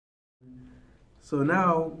So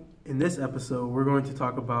now, in this episode, we're going to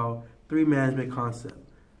talk about 3 management concepts: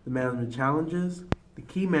 the management challenges, the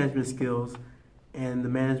key management skills, and the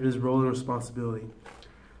management's role and responsibility.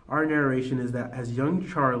 Our narration is that as young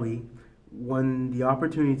Charlie won the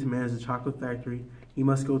opportunity to manage the chocolate factory, he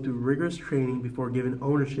must go through rigorous training before given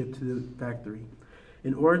ownership to the factory.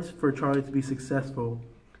 In order for Charlie to be a successful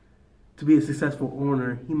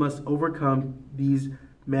owner, he must overcome these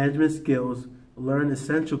management skills, learn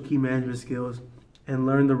essential key management skills, and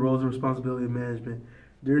learn the roles and responsibility of management.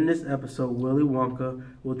 During this episode, Willy Wonka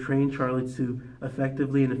will train Charlie to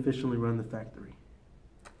effectively and efficiently run the factory.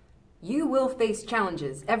 You will face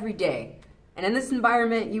challenges every day, and in this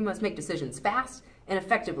environment, you must make decisions fast and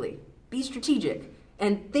effectively. Be strategic,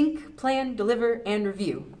 and think, plan, deliver, and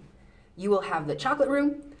review. You will have the chocolate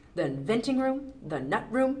room, the inventing room, the nut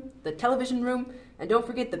room, the television room, and don't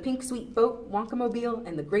forget the pink sweet boat, Wonkamobile,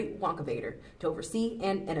 and the great Wonkavator to oversee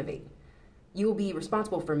and innovate. You will be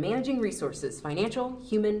responsible for managing resources, financial,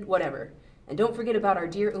 human, whatever. And don't forget about our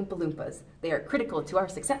dear Oompa Loompas. They are critical to our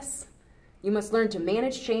success. You must learn to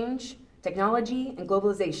manage change, technology, and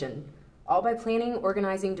globalization, all by planning,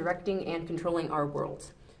 organizing, directing, and controlling our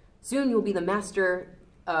world. Soon you will be the master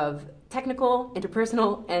of technical,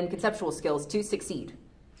 interpersonal, and conceptual skills to succeed.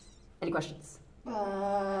 Any questions?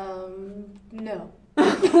 No.